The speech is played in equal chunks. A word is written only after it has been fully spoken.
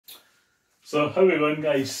So how we going,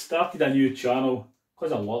 guys? Started a new channel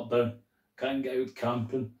because of lockdown. Can't get out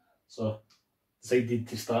camping, so decided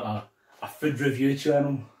to start a food review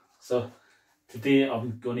channel. So today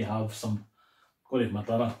I'm going to have my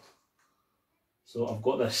dinner. So I've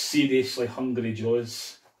got this seriously hungry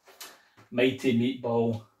Joe's mighty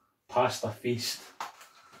meatball pasta feast.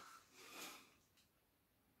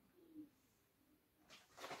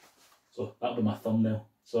 So that'll be my thumbnail.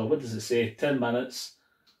 So what does it say? 10 minutes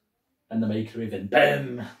in the microwave and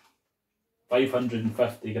boom!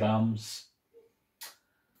 550 grams.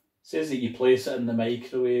 Says that you place it in the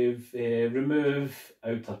microwave, remove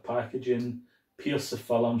outer packaging, pierce the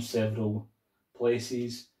film several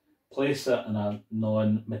places, place it in a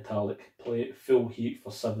non-metallic plate, full heat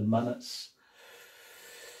for 7 minutes,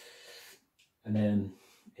 and then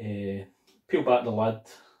peel back the lid,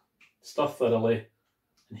 stir thoroughly,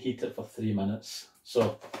 and heat it for 3 minutes.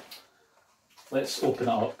 So let's open it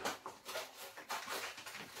up.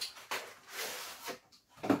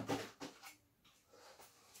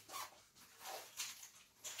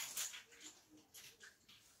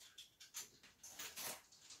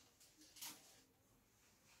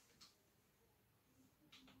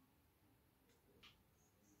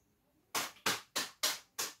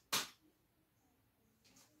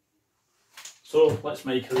 So let's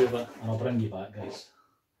microwave it and I'll bring you back, guys.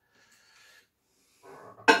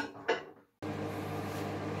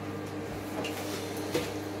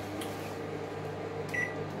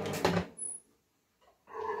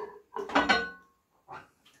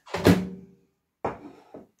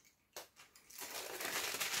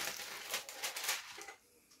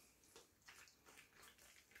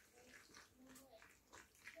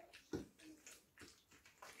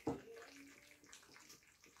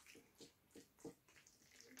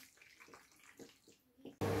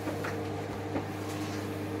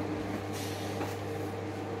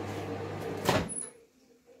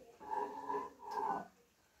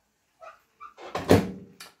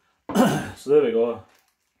 So there we go.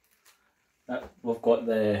 We've got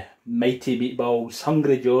the mighty meatballs,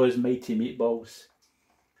 Hungry Joe's mighty meatballs.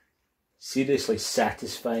 Seriously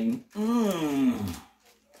satisfying.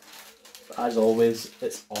 As always,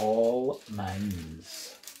 it's all mine.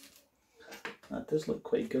 That does look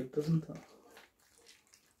quite good, doesn't it?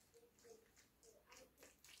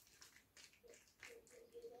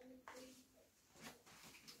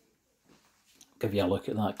 Give you a look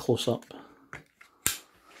at that close up.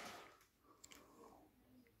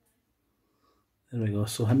 There we go.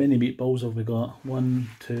 So how many meatballs have we got? 1,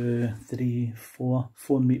 2, 3, 4.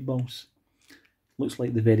 4 meatballs. Looks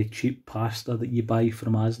like the very cheap pasta that you buy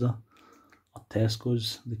from Asda or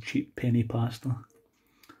Tesco's. The cheap penny pasta.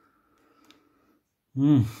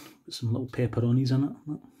 Put some little pepperonis in it.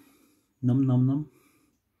 Num num num.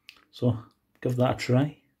 So give that a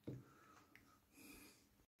try.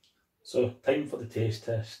 So time for the taste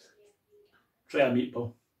test. Try a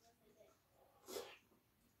meatball.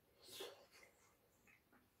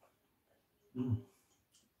 It's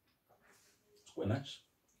quite nice,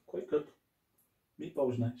 quite good.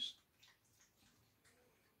 Meatball's nice.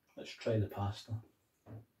 Let's try the pasta.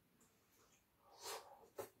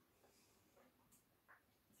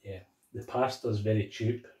 Yeah, the pasta's very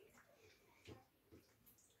cheap.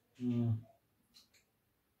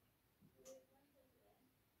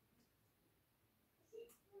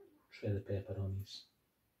 Try the pepperonis.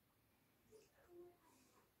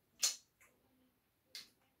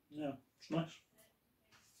 Yeah, it's nice.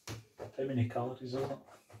 How many calories is it?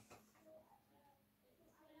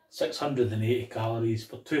 680 calories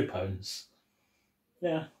for £2.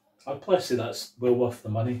 Yeah, I'd probably say that's well worth the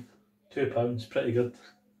money. £2, pretty good.